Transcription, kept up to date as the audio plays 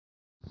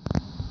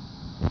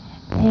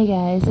Hey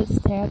guys,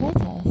 it's Tara by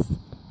Tess.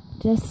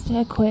 Just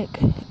a quick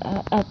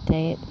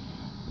update,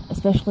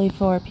 especially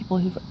for people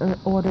who've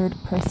ordered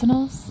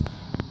personals.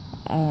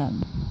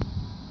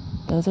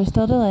 Those are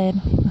still delayed.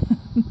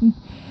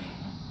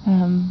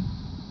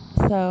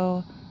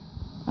 So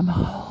I'm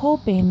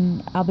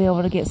hoping I'll be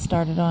able to get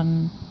started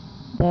on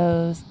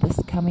those this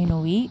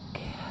coming week.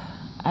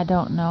 I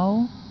don't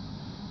know.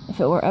 If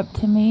it were up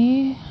to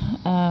me,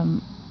 I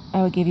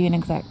would give you an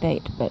exact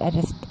date, but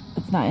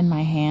it's not in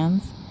my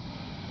hands.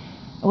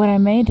 What I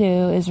may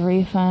do is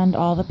refund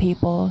all the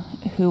people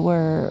who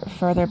were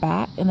further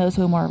back, and those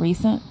who are more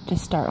recent,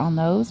 just start on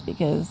those,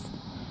 because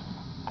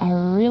I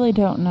really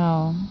don't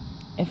know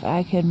if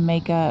I could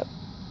make up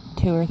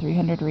 200 or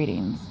 300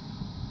 readings.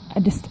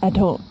 I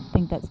don't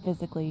think I'm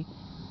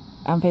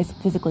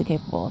physically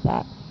capable of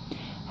that.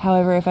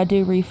 However, if I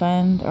do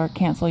refund or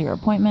cancel your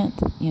appointment,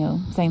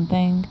 same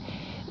thing,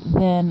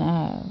 then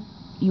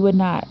you would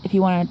not, if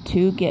you wanted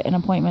to get an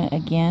appointment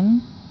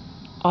again,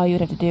 all you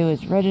would have to do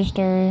is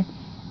register,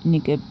 and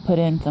you could put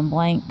in some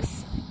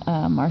blanks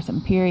or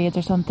some periods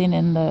or something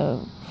in the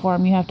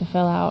form you have to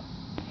fill out,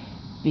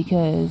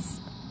 because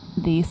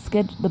the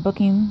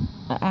booking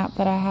app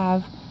that I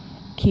have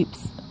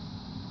keeps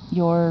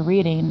your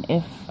reading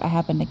if I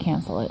happen to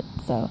cancel it.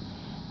 So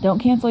don't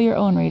cancel your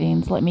own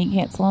readings. Let me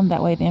cancel them.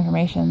 That way the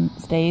information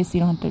stays, so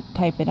you don't have to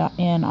type it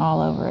in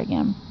all over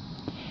again.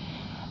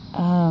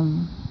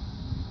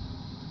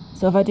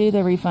 So if I do the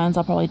refunds,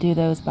 I'll probably do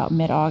those about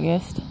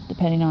mid-August,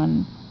 depending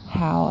on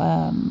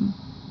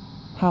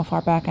how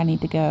far back I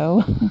need to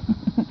go.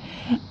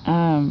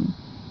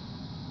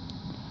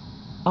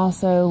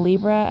 Also,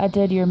 Libra, I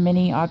did your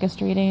mini August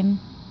reading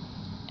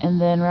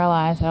and then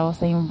realized I was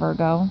saying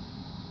Virgo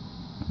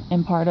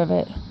in part of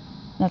it.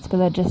 That's because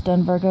I just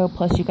done Virgo,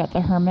 plus you got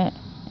the Hermit,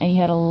 and you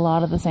had a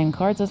lot of the same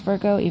cards as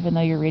Virgo, even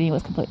though your reading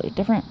was completely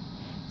different.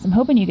 So I'm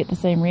hoping you get the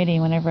same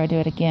reading whenever I do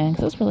it again,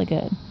 because it was really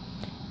good.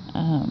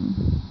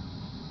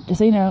 Just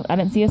so you know, I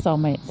didn't see a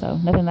soulmate, so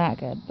nothing that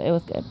good, but it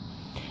was good.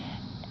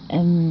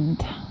 And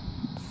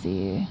let's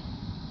see, I'm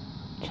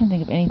trying to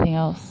think of anything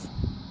else.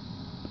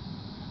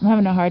 I'm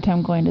having a hard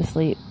time going to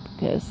sleep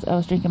because I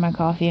was drinking my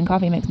coffee, and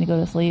coffee makes me go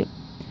to sleep.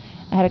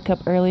 I had a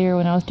cup earlier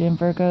when I was doing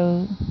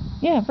Virgo's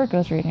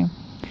reading,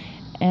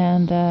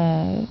 and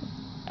I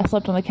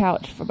slept on the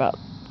couch for about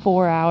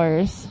 4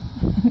 hours,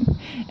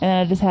 and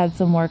then I just had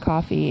some more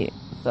coffee,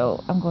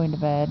 so I'm going to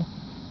bed.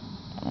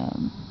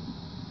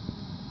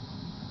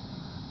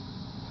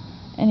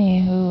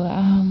 Anywho,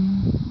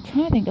 I'm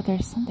trying to think if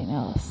there's something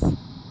else.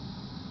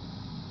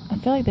 I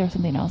feel like there was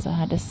something else I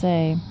had to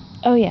say.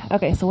 Oh yeah,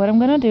 okay, so what I'm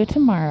going to do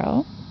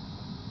tomorrow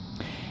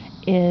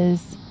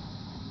is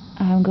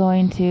I'm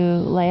going to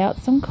lay out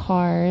some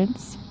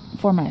cards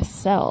for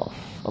myself,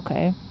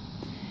 okay?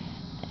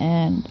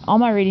 And all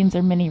my readings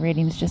are mini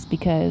readings just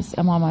because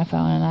I'm on my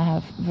phone and I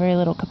have very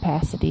little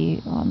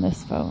capacity on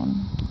this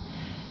phone.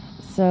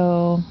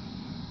 So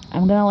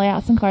I'm going to lay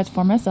out some cards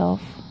for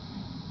myself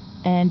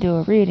and do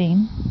a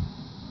reading,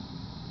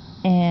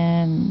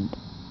 and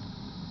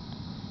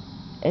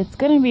it's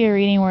going to be a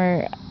reading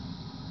where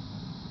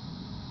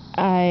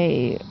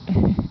I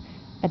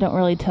don't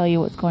really tell you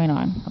what's going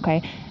on,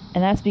 okay?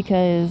 And that's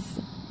because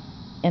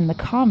in the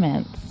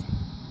comments,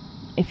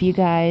 if you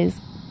guys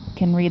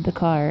can read the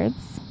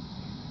cards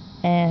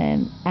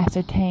and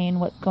ascertain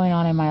what's going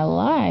on in my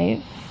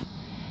life,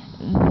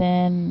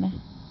 then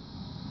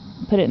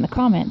put it in the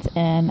comments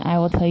and I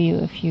will tell you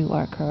if you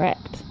are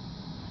correct.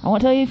 I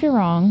won't tell you if you're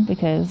wrong,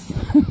 because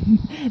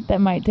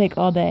that might take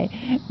all day,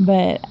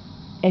 but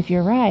if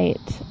you're right,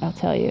 I'll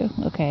tell you,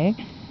 okay?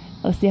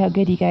 Let's see how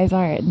good you guys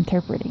are at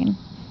interpreting.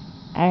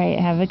 Alright,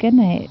 have a good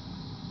night.